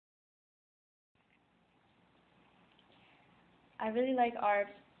I really like art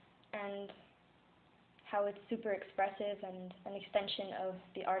and how it's super expressive and an extension of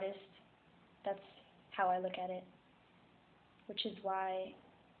the artist. That's how I look at it, which is why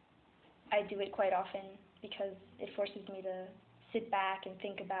I do it quite often, because it forces me to sit back and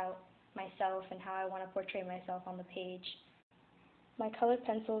think about myself and how I want to portray myself on the page. My colored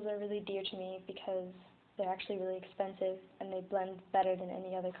pencils are really dear to me because they're actually really expensive and they blend better than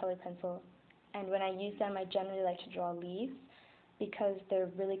any other colored pencil. And when I use them, I generally like to draw leaves because they're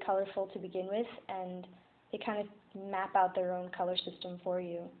really colorful to begin with and they kind of map out their own color system for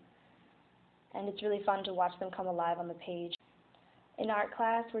you. And it's really fun to watch them come alive on the page. In art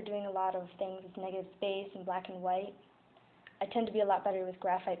class, we're doing a lot of things with negative space and black and white. I tend to be a lot better with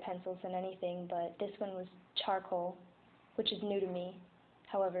graphite pencils than anything, but this one was charcoal, which is new to me.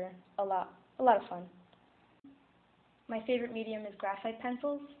 However, a lot of fun. My favorite medium is graphite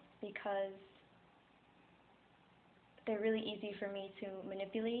pencils because they're really easy for me to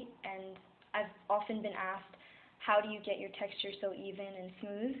manipulate, and I've often been asked, how do you get your texture so even and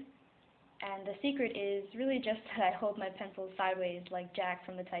smooth? And the secret is really just that I hold my pencil sideways like Jack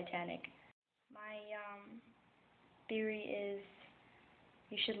from the Titanic. My theory is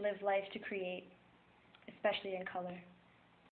you should live life to create, especially in color.